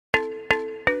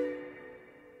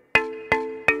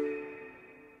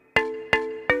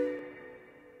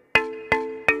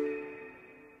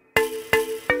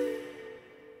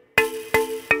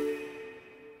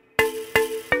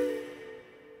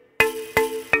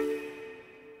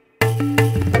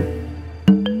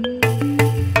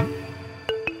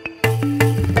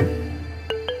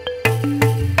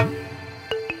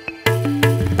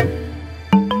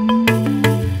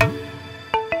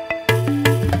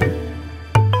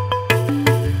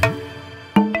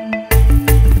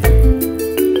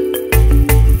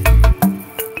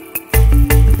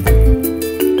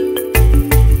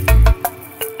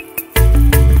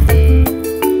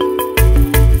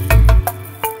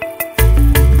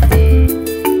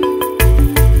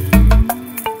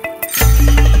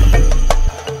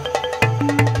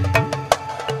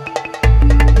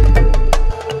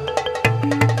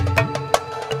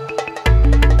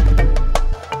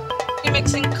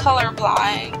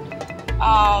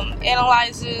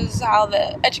analyzes how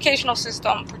the educational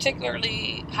system,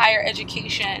 particularly higher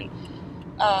education,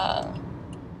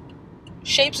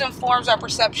 shapes and forms our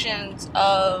perceptions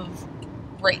of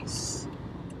race.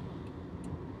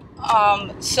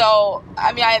 So,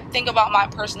 I mean, I think about my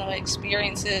personal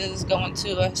experiences going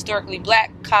to a historically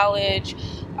black college,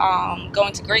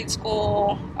 going to grade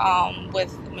school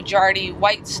with majority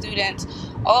white students.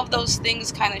 All of those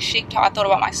things kind of shaped how I thought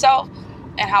about myself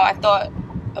and how I thought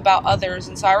about others.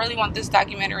 And so I really want this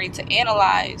documentary to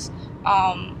analyze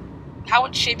how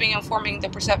it's shaping and forming the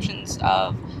perceptions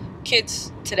of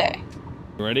kids today.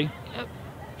 Ready? Yep.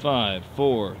 5,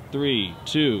 4, 3,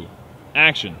 2,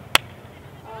 action.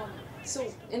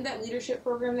 So in that leadership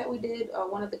program that we did,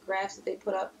 one of the graphs that they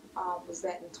put up was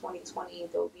that in 2020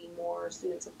 there will be more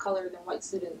students of color than white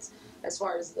students as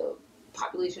far as the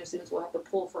population of students we'll have to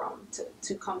pull from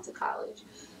to come to college.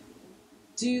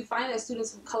 Do you find that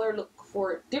students of color look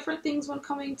for different things when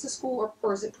coming to school,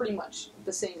 or is it pretty much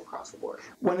the same across the board?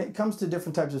 When it comes to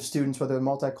different types of students, whether they're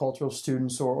multicultural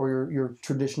students or your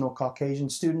traditional Caucasian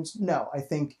students, no. I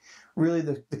think really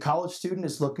the college student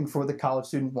is looking for what the college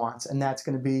student wants, and that's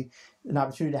going to be an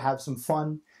opportunity to have some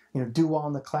fun, do well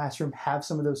in the classroom, have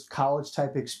some of those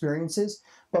college-type experiences.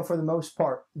 But for the most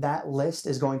part, that list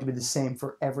is going to be the same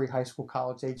for every high school,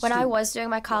 college-age student. When I was doing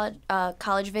my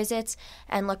college visits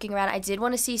and looking around, I did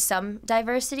want to see some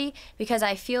diversity, because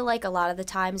I feel like a lot of the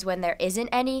times when there isn't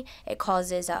any, it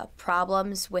causes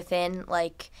problems within,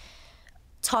 like,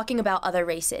 talking about other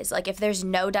races. Like, if there's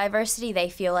no diversity, they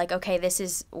feel like, okay, this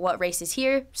is what race is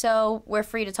here, so we're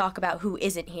free to talk about who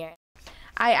isn't here.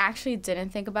 I actually didn't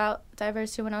think about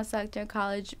diversity when I was selected in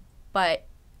college, but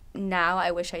now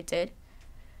I wish I did.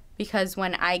 Because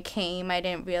when I came, I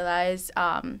didn't realize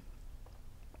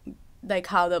like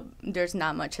how there's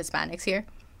not much Hispanics here.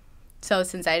 So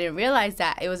since I didn't realize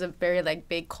that, it was a very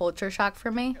big culture shock for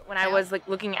me. When I was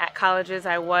looking at colleges,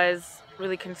 I was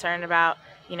really concerned about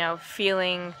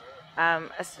feeling a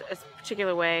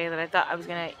particular way that I thought I was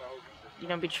gonna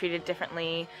be treated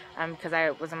differently because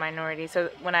I was a minority. So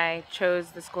when I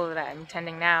chose the school that I'm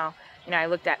attending now, I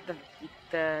looked at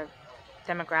the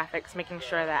demographics, making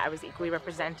sure that I was equally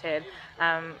represented.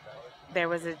 There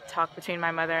was a talk between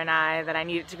my mother and I that I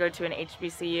needed to go to an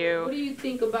HBCU. What do you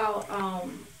think about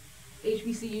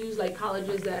HBCUs, like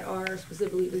colleges that are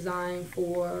specifically designed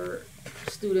for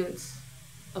students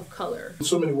of color? In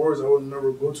so many words, I would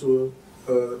never go to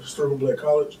a historical black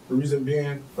college. The reason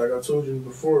being, like I told you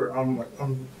before,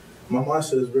 my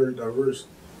mindset is very diverse.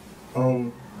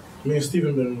 Me and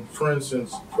Steven been friends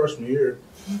since freshman year.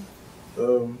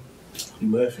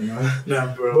 You laughing, huh?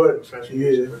 No, bro. But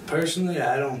yeah. Personally,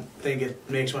 I don't think it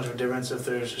makes much of a difference if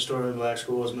there's historically black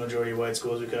schools, majority white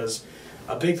schools, because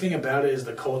a big thing about it is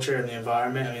the culture and the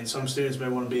environment. I mean, some students may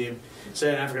want to be, say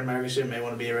an African American student may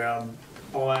want to be around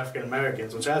all African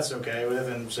Americans, which that's okay with,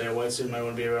 and say a white student might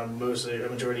want to be around mostly a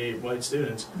majority white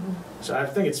students. Mm-hmm. So I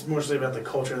think it's mostly about the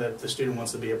culture that the student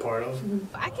wants to be a part of.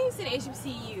 Mm-hmm. I came to the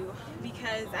HBCU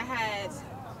because I had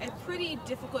a pretty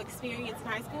difficult experience in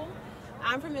high school.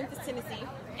 I'm from Memphis, Tennessee,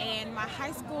 and my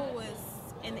high school was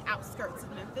in the outskirts of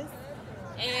Memphis,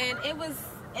 and it was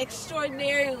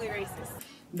extraordinarily racist.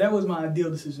 That was my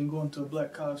ideal decision, going to a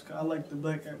black college. I liked the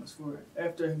black atmosphere.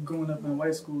 After growing up in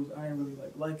white schools, I didn't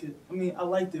really like it. I mean, I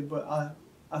liked it, but I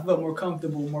felt more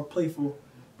comfortable, more playful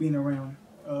being around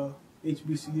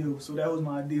HBCU. So that was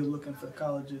my ideal looking for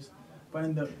colleges. But I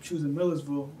ended up choosing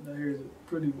Millersville. That here is a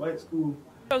pretty white school.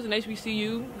 I was in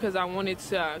HBCU because I wanted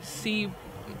to see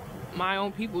my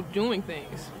own people doing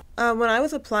things. When I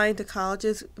was applying to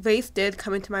colleges, race did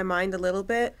come into my mind a little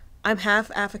bit. I'm half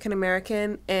African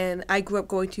American, and I grew up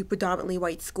going to predominantly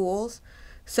white schools.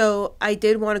 So I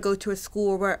did want to go to a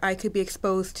school where I could be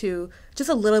exposed to just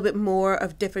a little bit more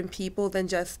of different people than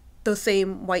just those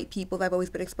same white people that I've always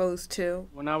been exposed to.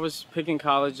 When I was picking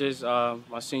colleges,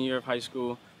 my senior year of high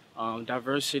school,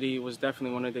 diversity was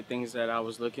definitely one of the things that I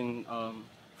was looking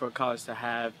for a college to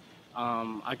have.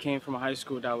 I came from a high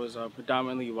school that was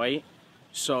predominantly white,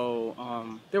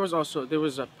 so there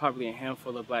was probably a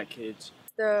handful of black kids.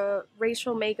 The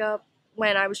racial makeup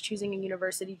when I was choosing a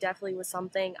university definitely was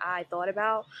something I thought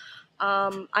about.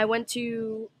 I went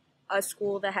to a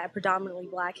school that had predominantly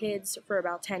black kids for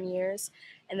about 10 years,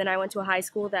 and then I went to a high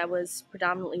school that was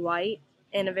predominantly white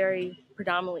in a very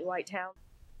predominantly white town.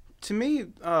 To me,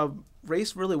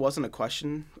 race really wasn't a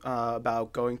question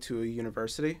about going to a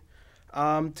university.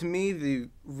 To me, the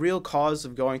real cause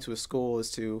of going to a school is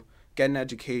to get an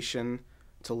education,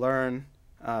 to learn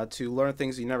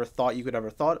things you never thought you could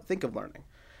ever think of learning.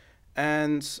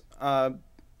 And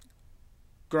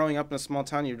growing up in a small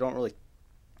town, you don't really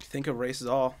think of race at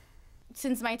all.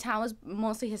 since my town was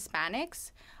mostly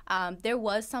Hispanics, there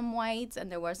was some whites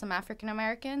and there were some African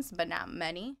Americans, but not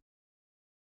many.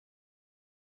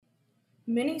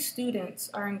 Many students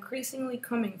are increasingly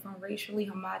coming from racially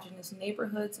homogeneous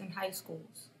neighborhoods and high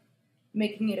schools,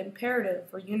 making it imperative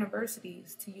for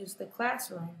universities to use the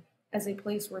classroom as a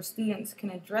place where students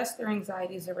can address their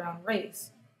anxieties around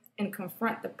race and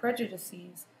confront the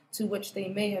prejudices to which they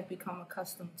may have become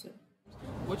accustomed to.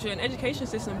 Which an education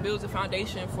system builds a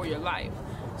foundation for your life.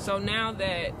 So now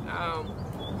that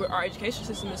our education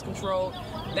system is controlled,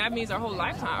 that means our whole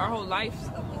lifetime, our whole life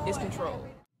is controlled.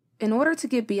 In order to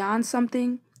get beyond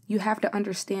something, you have to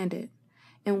understand it.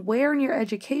 And where in your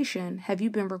education have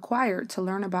you been required to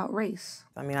learn about race?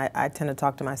 I mean, I tend to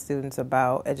talk to my students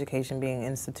about education being an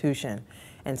institution.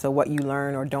 And so what you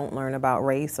learn or don't learn about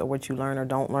race, or what you learn or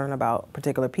don't learn about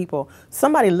particular people,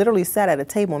 somebody literally sat at a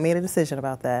table and made a decision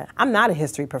about that. I'm not a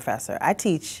history professor. I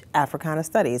teach Africana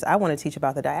studies. I want to teach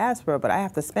about the diaspora, but I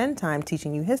have to spend time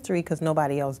teaching you history because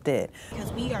nobody else did.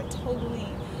 Because we are totally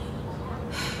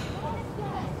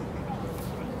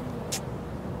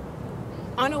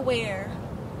unaware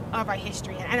of our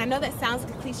history. And I know that sounds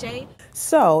like a cliche.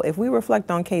 So if we reflect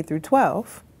on K through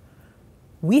 12,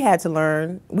 we had to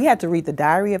read the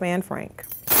Diary of Anne Frank.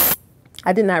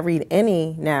 I did not read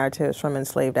any narratives from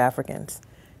enslaved Africans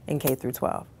in K through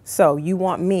 12. So you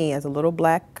want me as a little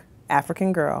black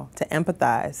African girl to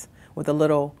empathize with a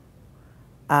little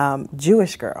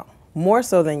Jewish girl, more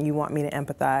so than you want me to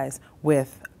empathize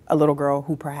with a little girl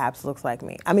who perhaps looks like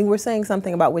me. I mean, we're saying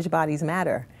something about which bodies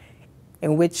matter,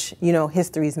 and which,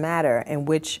 histories matter, and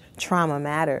which trauma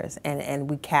matters, and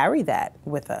we carry that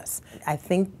with us. I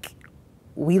think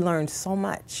we learn so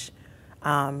much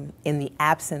in the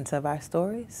absence of our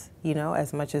stories,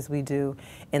 as much as we do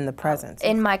in the present.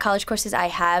 In my college courses, I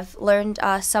have learned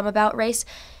some about race.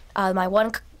 My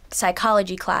one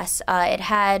psychology class, it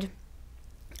had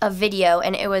a video,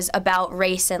 and it was about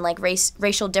race and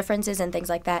racial differences and things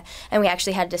like that. And we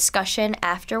actually had a discussion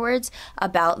afterwards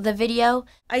about the video.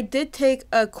 I did take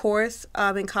a course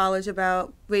in college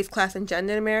about race, class, and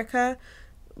gender in America,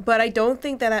 but I don't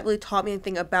think that really taught me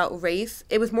anything about race.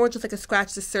 It was more just like a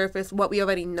scratch the surface, what we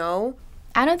already know.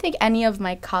 I don't think any of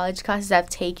my college classes I've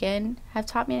taken have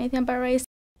taught me anything about race.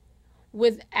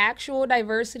 With actual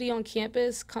diversity on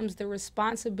campus comes the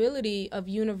responsibility of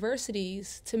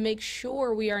universities to make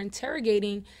sure we are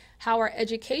interrogating how our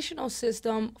educational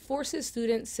system forces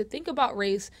students to think about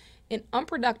race in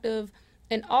unproductive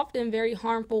and often very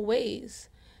harmful ways,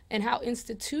 and how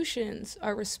institutions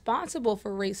are responsible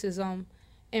for racism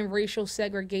and racial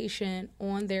segregation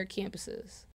on their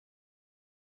campuses.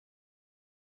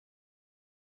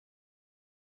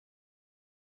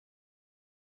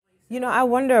 I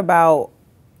wonder about,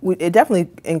 it definitely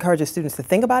encourages students to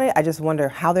think about it. I just wonder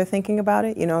how they're thinking about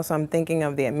it, so I'm thinking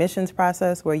of the admissions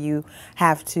process where you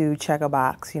have to check a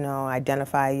box,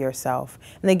 identify yourself,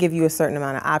 and they give you a certain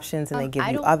amount of options, and they give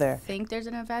you other. I don't think there's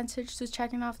an advantage to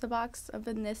checking off the box of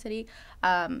ethnicity.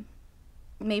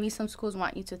 Maybe some schools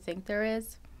want you to think there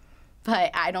is,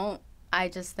 but I don't. I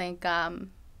just think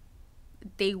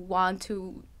they want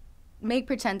to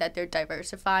pretend that they're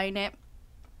diversifying it.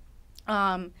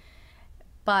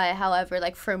 But however,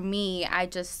 for me, I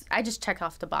just check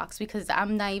off the box because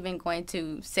I'm not even going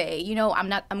to say,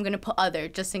 I'm going to put other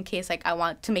just in case I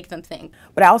want to make them think.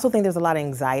 But I also think there's a lot of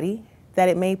anxiety that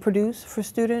it may produce for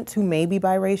students who may be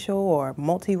biracial or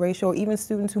multiracial, or even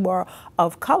students who are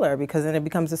of color, because then it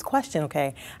becomes this question,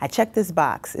 okay, I check this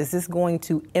box. Is this going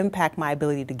to impact my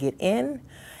ability to get in?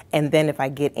 And then if I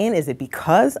get in, is it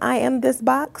because I am this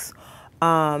box?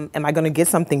 Am I going to get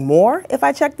something more if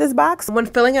I check this box? When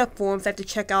filling out forms, I have to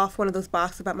check off one of those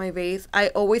boxes about my race. I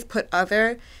always put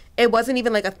other. It wasn't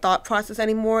even a thought process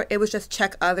anymore. It was just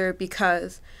check other,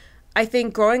 because I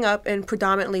think growing up in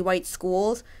predominantly white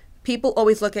schools, people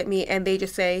always look at me and they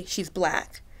just say, she's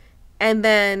black. And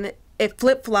then it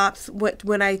flip-flops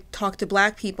when I talk to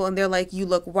black people and they're like, you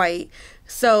look white.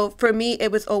 So for me,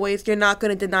 it was always, you're not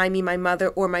going to deny me my mother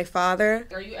or my father.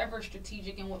 Are you ever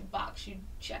strategic in what box you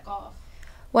check off?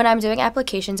 When I'm doing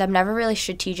applications, I'm never really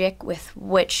strategic with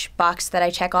which box that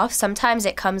I check off. Sometimes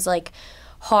it becomes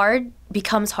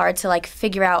hard to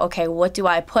figure out, okay, what do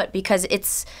I put? Because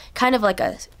it's kind of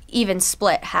a even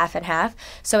split, half and half.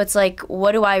 So it's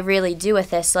what do I really do with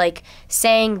this?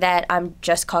 Saying that I'm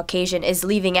just Caucasian is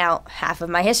leaving out half of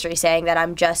my history. Saying that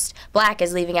I'm just black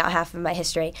is leaving out half of my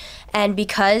history. And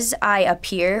because I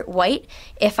appear white,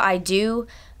 if I do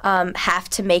have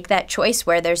to make that choice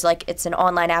where there's it's an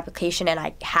online application and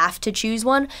I have to choose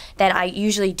one, then I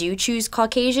usually do choose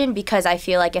Caucasian, because I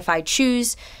feel if I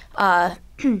choose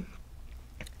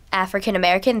African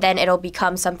American, then it'll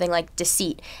become something like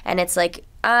deceit. And it's like,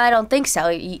 I don't think so.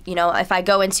 You know, if I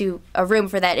go into a room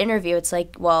for that interview, it's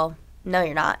like, well, no,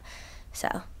 you're not.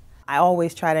 So I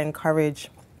always try to encourage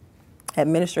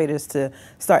administrators to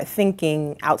start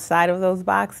thinking outside of those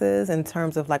boxes in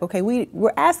terms of like, okay,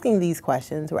 we're asking these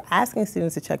questions, we're asking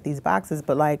students to check these boxes,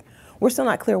 but like, we're still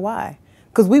not clear why.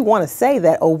 Because we want to say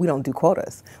that, oh, we don't do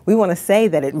quotas. We want to say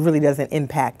that it really doesn't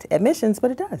impact admissions,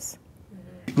 but it does.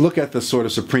 Look at the sort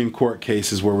of Supreme Court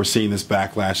cases where we're seeing this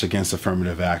backlash against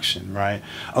affirmative action, right?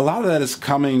 A lot of that is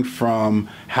coming from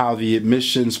how the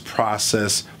admissions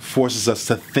process forces us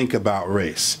to think about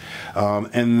race.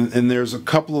 And there's a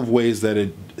couple of ways that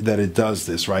it does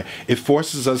this, right? It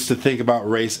forces us to think about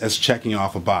race as checking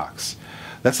off a box.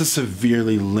 That's a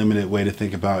severely limited way to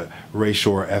think about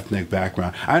racial or ethnic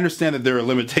background. I understand that there are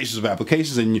limitations of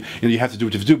applications, and you have to do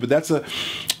what you have to do, but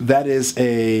that is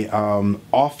a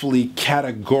awfully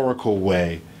categorical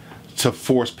way to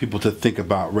force people to think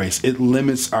about race. It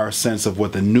limits our sense of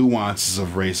what the nuances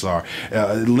of race are.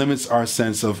 It limits our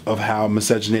sense of how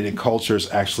miscegenated cultures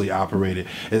actually operate.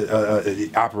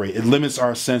 It limits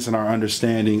our sense and our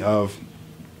understanding of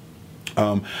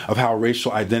how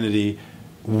racial identity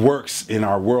works in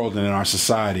our world and in our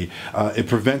society. It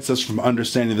prevents us from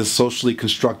understanding the socially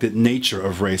constructed nature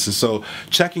of race. And so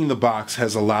checking the box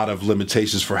has a lot of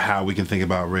limitations for how we can think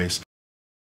about race.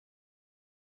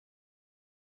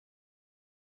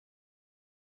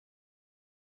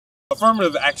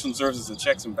 Affirmative action serves as a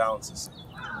checks and balances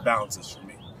for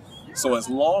me. So as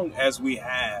long as we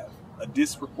have a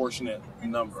disproportionate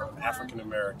number of African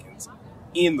Americans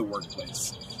in the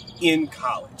workplace, in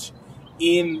college,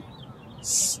 in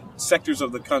sectors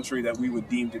of the country that we would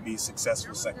deem to be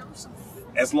successful sectors,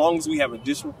 as long as we have a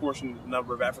disproportionate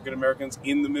number of African Americans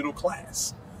in the middle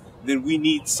class, then we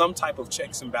need some type of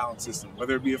checks and balance system,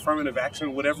 whether it be affirmative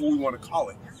action, whatever we want to call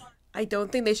it. I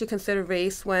don't think they should consider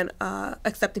race when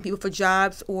accepting people for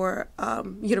jobs or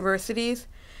universities.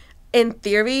 In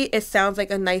theory, it sounds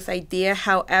like a nice idea.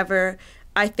 However,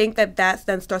 I think that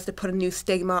then starts to put a new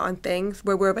stigma on things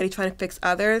where we're already trying to fix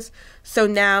others. So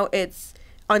now it's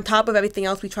on top of everything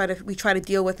else we try to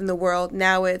deal with in the world.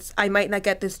 Now it's, I might not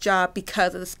get this job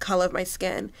because of this color of my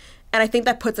skin. And I think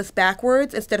that puts us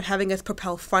backwards instead of having us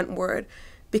propel frontward,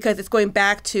 because it's going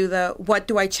back to the, what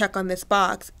do I check on this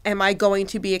box? Am I going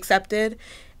to be accepted?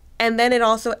 And then it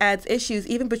also adds issues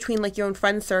even between like your own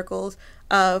friend circles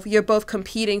of you're both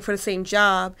competing for the same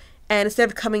job. And instead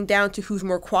of coming down to who's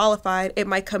more qualified, it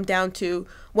might come down to,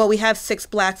 well, we have 6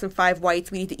 blacks and 5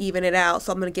 whites. We need to even it out,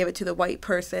 so I'm going to give it to the white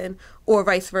person, or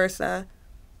vice versa.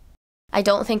 I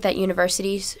don't think that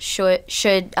universities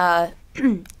should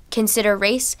consider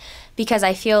race, because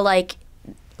I feel like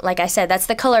I said, that's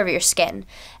the color of your skin.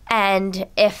 And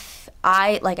if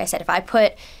I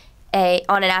put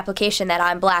on an application that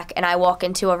I'm black and I walk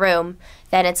into a room,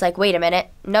 then it's like, wait a minute,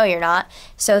 no, you're not.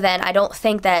 So then I don't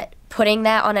think that putting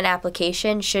that on an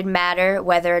application should matter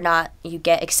whether or not you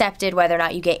get accepted, whether or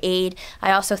not you get aid.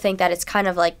 I also think that it's kind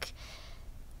of like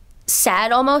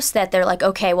sad almost that they're like,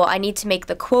 okay, well, I need to make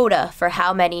the quota for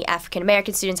how many African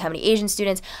American students, how many Asian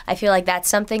students. I feel like that's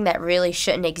something that really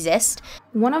shouldn't exist.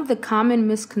 One of the common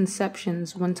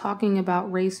misconceptions when talking about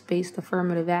race-based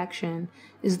affirmative action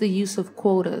is the use of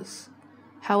quotas.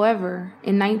 However,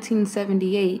 in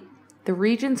 1978, the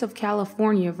Regents of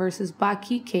California versus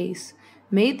Baki case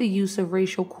made the use of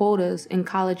racial quotas in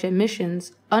college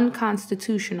admissions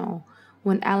unconstitutional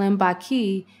when Alan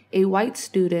Baki, a white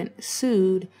student,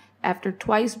 sued after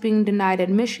twice being denied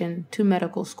admission to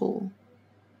medical school.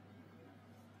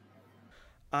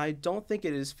 I don't think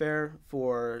it is fair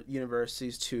for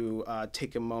universities to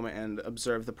take a moment and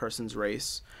observe the person's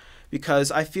race, because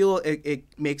I feel it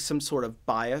makes some sort of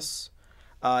bias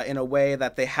in a way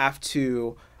that they have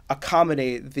to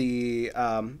accommodate the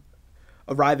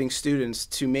arriving students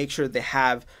to make sure they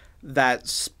have that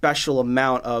special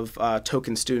amount of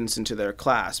token students into their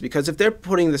class. Because if they're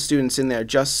putting the students in there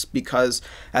just because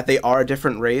that they are a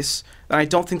different race, then I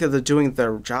don't think that they're doing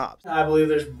their job. I believe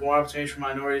there's more opportunities for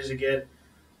minorities to get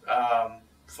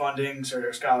fundings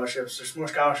or scholarships. There's more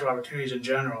scholarship opportunities in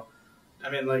general. I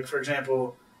mean, like, for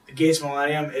example, the Gates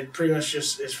Millennium, it pretty much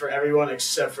just is for everyone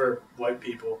except for white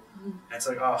people. And it's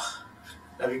like, oh,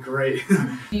 that'd be great.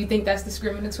 Do you think that's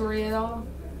discriminatory at all?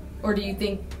 Or do you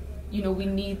think, you know, we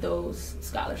need those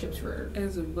scholarships for...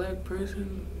 As a black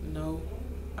person, no,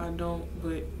 I don't,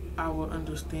 but I would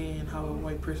understand how a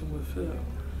white person would feel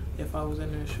if I was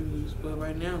in their shoes. But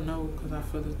right now, no, because I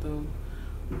feel as though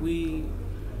we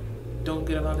don't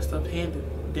get a lot of stuff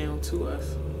handed down to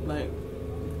us. Like,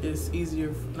 it's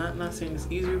easier, not saying it's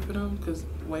easier for them, because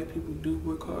white people do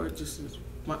work hard just as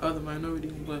my other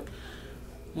minorities, but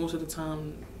most of the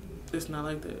time it's not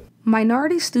like that.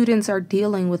 Minority students are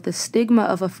dealing with the stigma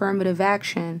of affirmative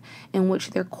action in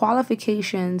which their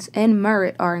qualifications and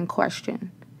merit are in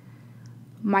question.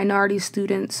 Minority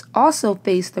students also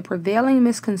face the prevailing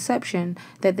misconception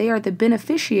that they are the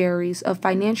beneficiaries of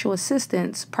financial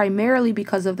assistance primarily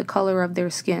because of the color of their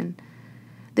skin.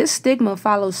 This stigma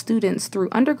follows students through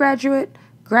undergraduate,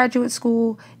 graduate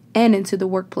school, and into the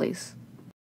workplace.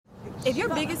 If your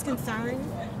biggest concern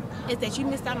is that you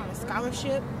missed out on a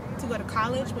scholarship to go to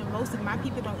college when most of my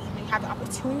people don't even have the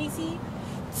opportunity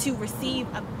to receive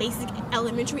a basic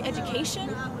elementary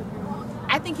education,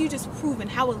 I think you've just proven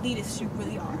how elitist you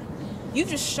really are. You've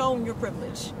just shown your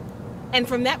privilege. And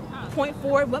from that point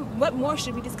forward, what more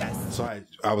should we discuss? So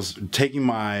I was taking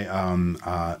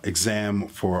my exam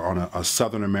on a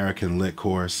Southern American Lit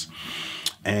course,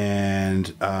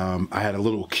 and I had a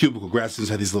little cubicle. Grad students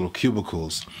had these little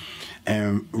cubicles.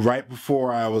 And right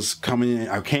before I was coming in,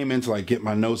 I came in to like get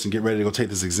my notes and get ready to go take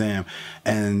this exam,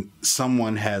 and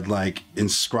someone had like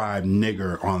inscribed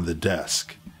nigger on the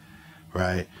desk.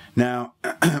 Right now,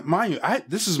 mind you,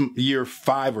 this is year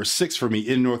 5 or 6 for me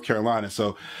in North Carolina,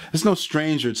 so it's no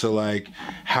stranger to like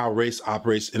how race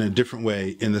operates in a different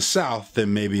way in the South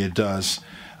than maybe it does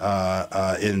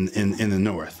in the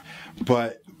North.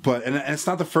 But it's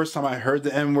not the first time I heard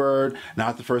the N-word,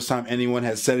 not the first time anyone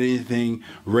had said anything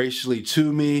racially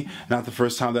to me, not the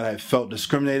first time that I felt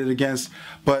discriminated against.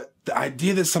 But the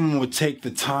idea that someone would take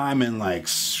the time and like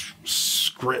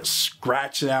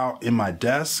scratch it out in my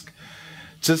desk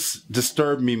just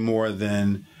disturbed me more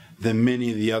than many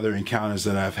of the other encounters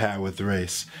that I've had with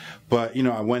race. But, you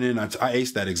know, I went in, I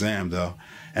aced that exam though.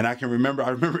 And I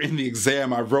remember in the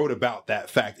exam, I wrote about that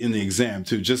fact in the exam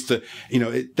too, just to, you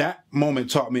know, that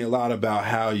moment taught me a lot about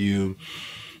how you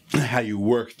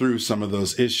work through some of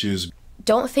those issues.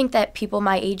 Don't think that people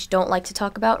my age don't like to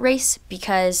talk about race,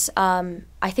 because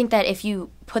I think that if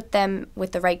you put them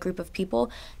with the right group of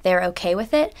people, they're okay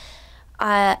with it.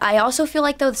 I also feel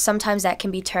like, though, sometimes that can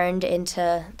be turned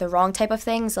into the wrong type of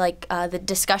things, like the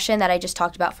discussion that I just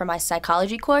talked about for my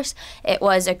psychology course. It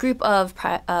was a group of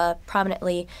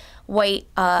prominently white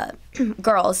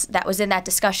girls that was in that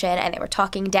discussion, and they were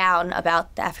talking down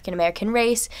about the African American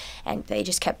race, and they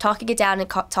just kept talking it down,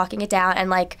 and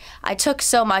like I took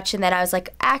so much, and then I was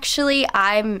like, actually,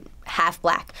 I'm half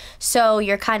black, so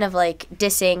you're kind of like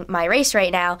dissing my race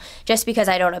right now. Just because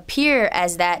I don't appear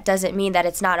as that doesn't mean that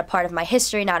it's not a part of my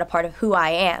history, not a part of who I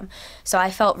am. So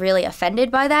I felt really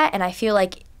offended by that, and I feel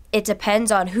like it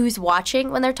depends on who's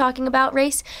watching when they're talking about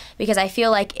race, because I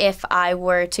feel like if I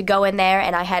were to go in there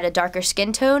and I had a darker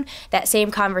skin tone, that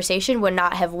same conversation would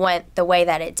not have went the way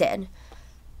that it did.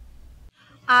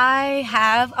 I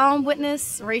have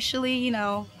witnessed racially,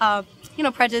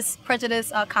 prejudice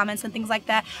comments and things like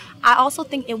that. I also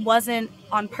think it wasn't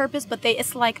on purpose, but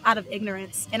it's like out of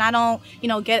ignorance. And I don't,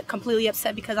 get completely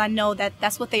upset, because I know that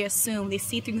that's what they assume. They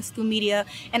see through media.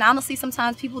 And honestly,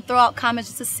 sometimes people throw out comments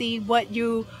just to see what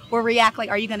you will react like.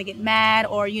 Are you going to get mad?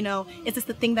 Or, is this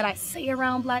the thing that I say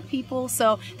around black people?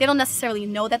 So they don't necessarily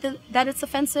know that it's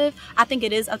offensive. I think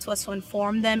it is up to us to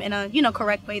inform them in a,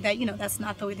 correct way that, that's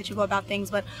not the way that you go about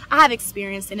things. But I have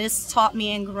experienced, and it's taught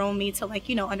me and grown me to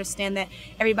understand that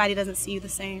everybody doesn't see you the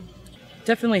same.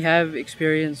 Definitely have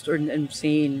experienced and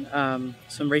seen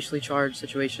some racially charged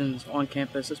situations on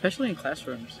campus, especially in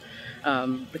classrooms.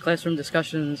 The classroom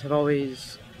discussions have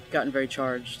always gotten very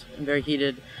charged and very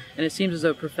heated, and it seems as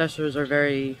though professors are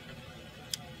very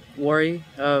wary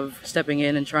of stepping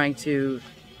in and trying to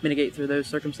mitigate through those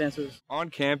circumstances. On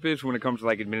campus, when it comes to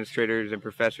like administrators and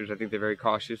professors, I think they're very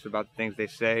cautious about the things they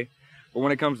say. But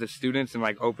when it comes to students and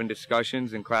like open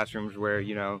discussions in classrooms where,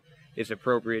 it's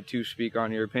appropriate to speak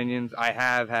on your opinions, I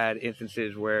have had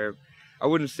instances where I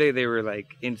wouldn't say they were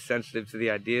like insensitive to the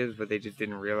ideas, but they just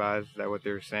didn't realize that what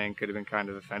they were saying could have been kind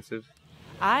of offensive.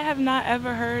 I have not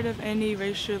ever heard of any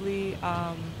racially,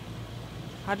 how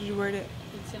did you word it?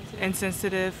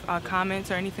 Insensitive comments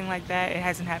or anything like that. It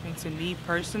hasn't happened to me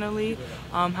personally.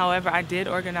 However, I did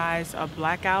organize a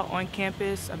blackout on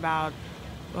campus about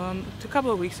a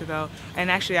couple of weeks ago, and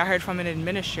actually I heard from an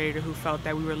administrator who felt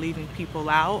that we were leaving people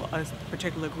out, a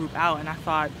particular group out, and I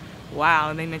thought, wow,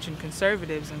 and they mentioned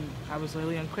conservatives, and I was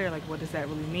really unclear, like, what does that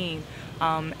really mean?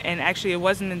 And actually it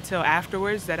wasn't until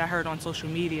afterwards that I heard on social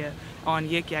media, on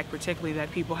Yik Yak particularly,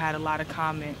 that people had a lot of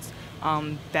comments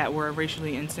that were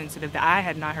racially insensitive that I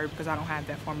had not heard because I don't have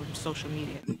that form of social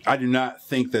media. I do not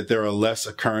think that there are less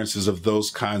occurrences of those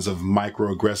kinds of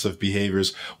microaggressive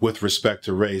behaviors with respect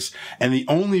to race. And the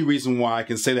only reason why I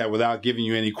can say that without giving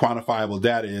you any quantifiable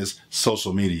data is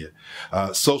social media.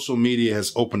 Social media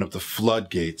has opened up the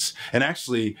floodgates. And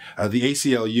actually, the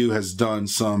ACLU has done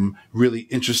some really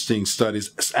interesting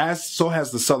studies, as so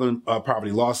has the Southern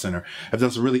Poverty Law Center, have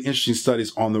done some really interesting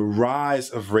studies on the rise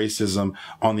of racism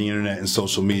on the internet and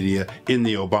social media in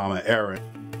the Obama era.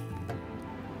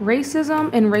 Racism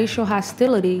and racial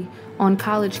hostility on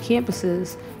college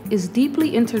campuses is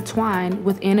deeply intertwined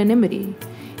with anonymity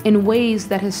in ways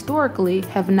that historically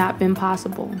have not been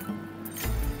possible.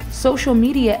 Social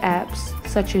media apps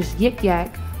such as Yik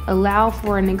Yak allow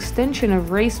for an extension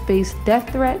of race-based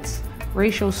death threats,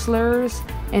 racial slurs,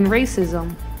 and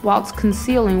racism whilst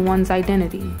concealing one's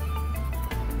identity.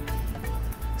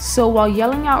 So while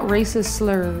yelling out racist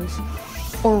slurs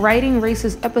or writing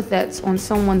racist epithets on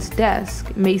someone's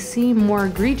desk may seem more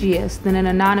egregious than an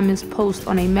anonymous post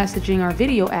on a messaging or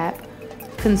video app,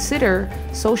 consider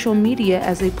social media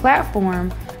as a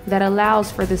platform that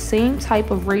allows for the same type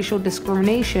of racial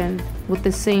discrimination with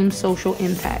the same social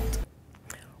impact.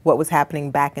 What was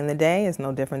happening back in the day is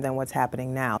no different than what's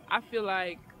happening now. I feel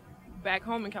like back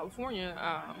home in California,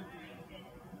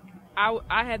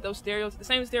 I had those the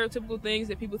same stereotypical things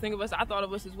that people think of us, I thought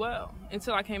of us as well,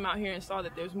 until I came out here and saw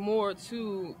that there's more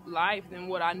to life than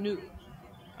what I knew.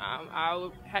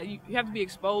 You have to be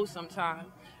exposed sometime.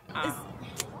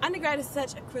 Undergrad is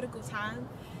such a critical time,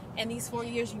 and these 4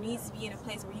 years you need to be in a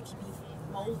place where you can be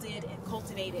molded and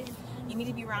cultivated. You need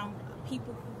to be around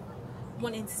people who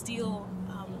want to instill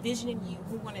vision in you,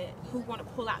 who want to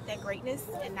pull out that greatness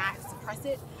and not suppress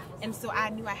it. And so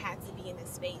I knew I had to be in this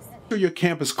space. Your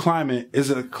campus climate is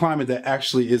a climate that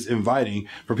actually is inviting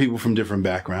for people from different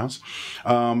backgrounds.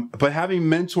 But having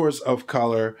mentors of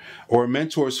color or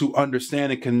mentors who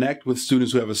understand and connect with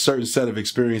students who have a certain set of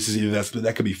experiences, either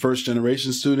that could be first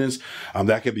generation students,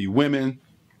 that could be women,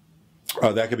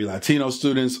 that could be Latino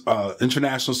students,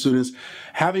 international students.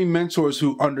 Having mentors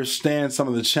who understand some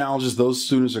of the challenges those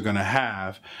students are going to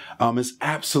have is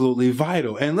absolutely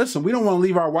vital. And listen, we don't want to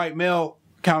leave our white male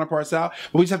counterparts out,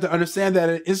 but we just have to understand that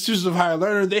at institutions of higher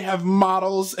learning, they have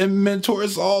models and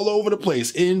mentors all over the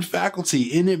place, in faculty,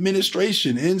 in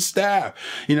administration, in staff,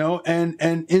 and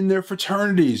in their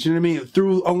fraternities, you know what I mean,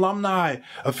 through alumni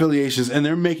affiliations, and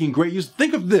they're making great use.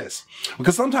 Think of this,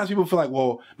 because sometimes people feel like,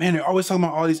 well, man, they're always talking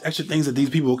about all these extra things that these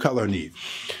people of color need.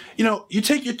 You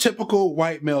take your typical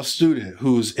white male student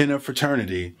who's in a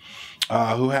fraternity,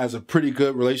 who has a pretty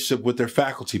good relationship with their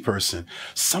faculty person.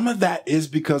 Some of that is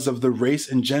because of the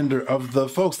race and gender of the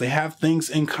folks. They have things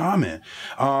in common.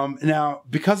 Now,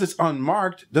 because it's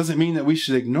unmarked doesn't mean that we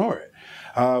should ignore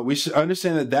it. We should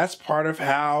understand that that's part of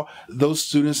how those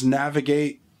students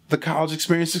navigate the college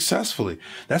experience successfully.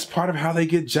 That's part of how they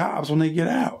get jobs when they get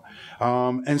out.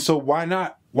 And so why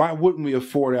not? Why wouldn't we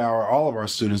afford all of our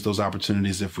students those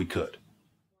opportunities if we could?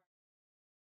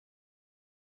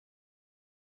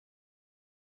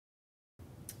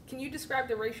 Can you describe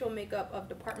the racial makeup of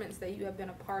departments that you have been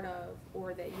a part of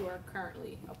or that you are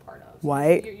currently a part of?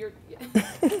 White. Yeah.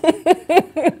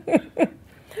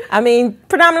 I mean,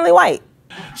 predominantly white.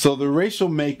 So the racial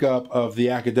makeup of the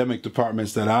academic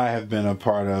departments that I have been a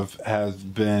part of has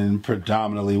been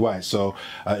predominantly white. So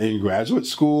in graduate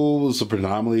school, it's a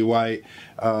predominantly white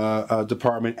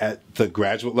department at the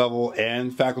graduate level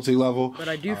and faculty level. But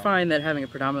I do find that having a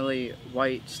predominantly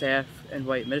white staff and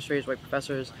white administrators, white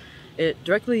professors, it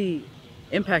directly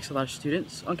impacts a lot of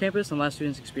students on campus and a lot of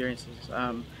students' experiences.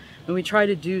 When we try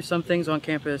to do some things on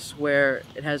campus where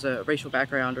it has a racial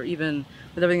background, or even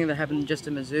with everything that happened just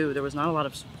in Mizzou, there was not a lot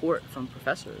of support from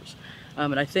professors.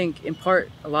 And I think in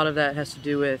part a lot of that has to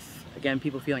do with, again,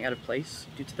 people feeling out of place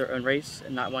due to their own race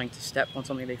and not wanting to step on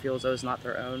something they feel as though is not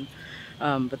their own.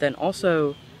 But then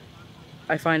also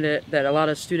I find that a lot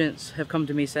of students have come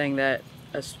to me saying that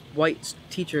a white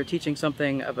teacher teaching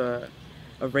something of a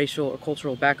racial or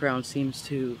cultural background seems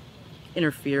to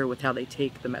interfere with how they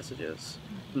take the messages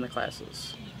from the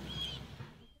classes.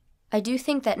 I do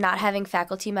think that not having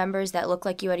faculty members that look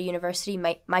like you at a university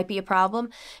might be a problem,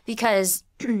 because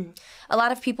a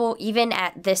lot of people, even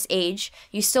at this age,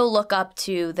 you still look up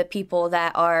to the people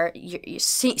that are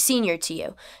senior to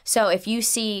you. So if you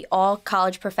see all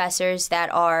college professors that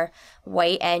are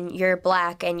white and you're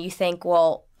black and you think,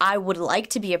 well, I would like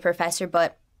to be a professor,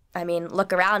 but I mean,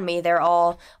 look around me, they're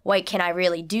all white, can I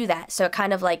really do that? So it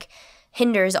kind of like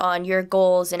hinders on your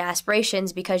goals and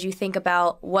aspirations because you think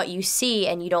about what you see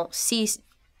and you don't see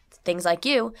things like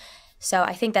you. So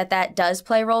I think that does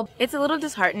play a role. It's a little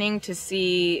disheartening to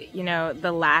see,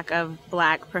 the lack of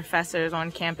Black professors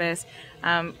on campus,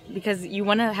 because you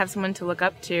want to have someone to look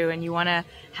up to, and you want to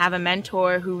have a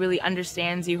mentor who really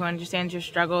understands you, who understands your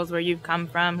struggles, where you've come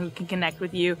from, who can connect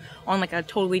with you on like a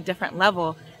totally different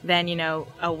level than,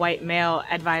 a white male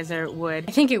advisor would.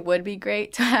 I think it would be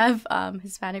great to have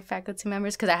Hispanic faculty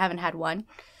members, because I haven't had one,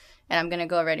 and I'm going to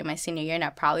go already my senior year, and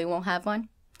I probably won't have one.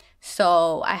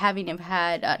 So I haven't even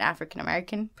had an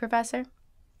African-American professor.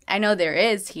 I know there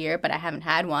is here, but I haven't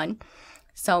had one.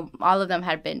 So all of them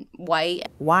had been white.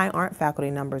 Why aren't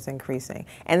faculty numbers increasing?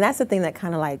 And that's the thing that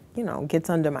kind of gets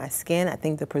under my skin. I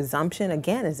think the presumption,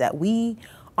 again, is that we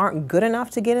aren't good enough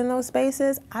to get in those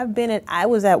spaces. I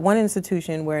was at one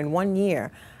institution where in 1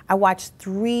 year, I watched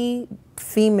 3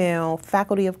 female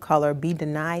faculty of color be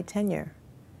denied tenure.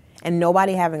 And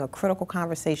nobody having a critical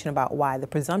conversation about why. The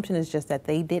presumption is just that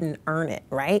they didn't earn it,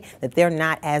 right? That they're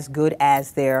not as good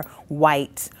as their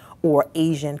white or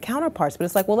Asian counterparts. But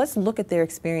it's like, well, let's look at their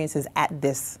experiences at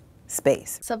this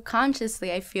space.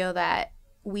 Subconsciously, I feel that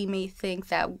we may think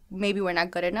that maybe we're not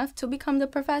good enough to become the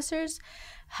professors.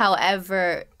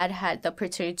 However, I'd had the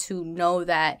opportunity to know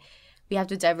that we have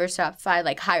to diversify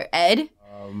like higher ed.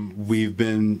 We've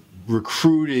been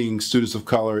recruiting students of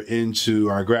color into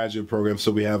our graduate program,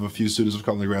 so we have a few students of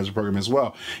color in the graduate program as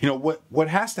well. What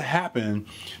has to happen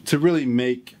to really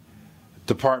make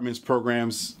departments,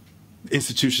 programs,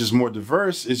 institutions more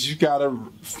diverse is you got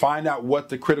to find out what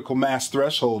the critical mass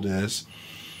threshold is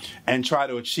and try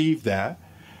to achieve that.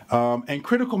 And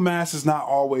critical mass is not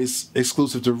always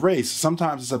exclusive to race.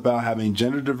 Sometimes it's about having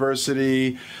gender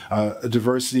diversity, a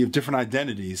diversity of different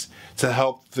identities to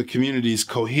help the communities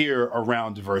cohere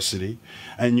around diversity.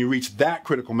 And you reach that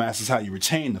critical mass is how you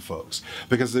retain the folks.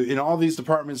 Because in all these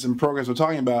departments and programs we're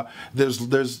talking about, there's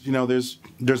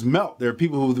melt. There are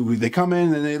people who they come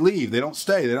in and they leave. They don't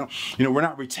stay. They don't. We're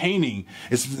not retaining.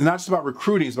 It's not just about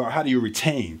recruiting. It's about how do you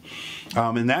retain.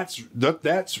 And that's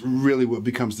really what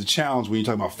becomes the challenge when you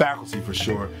talk about faculty for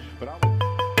sure. But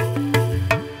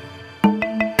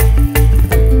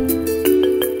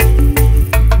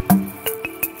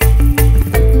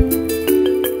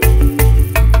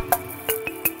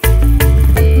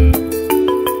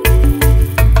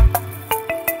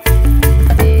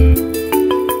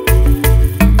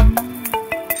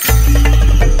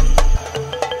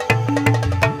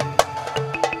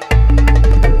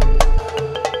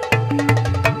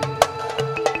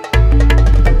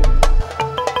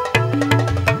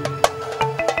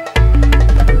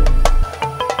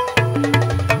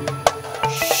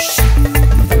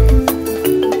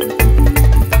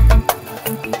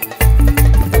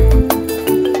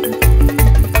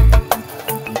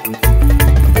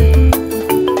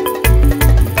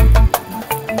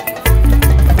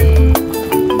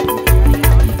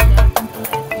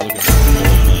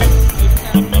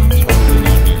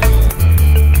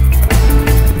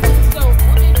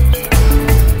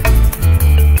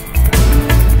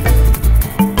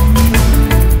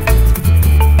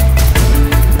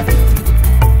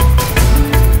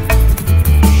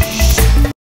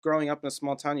growing up in a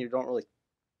small town, you don't really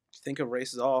think of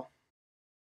race at all.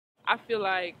 I feel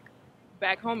like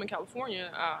back home in California,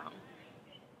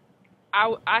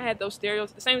 I had those the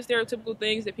same stereotypical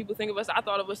things that people think of us. I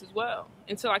thought of us as well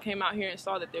until I came out here and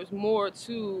saw that there's more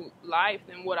to life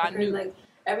than what I knew. Like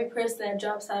every person that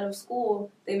drops out of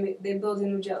school, they build a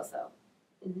new jail cell.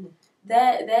 Mm-hmm.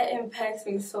 That impacts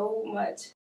me so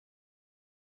much.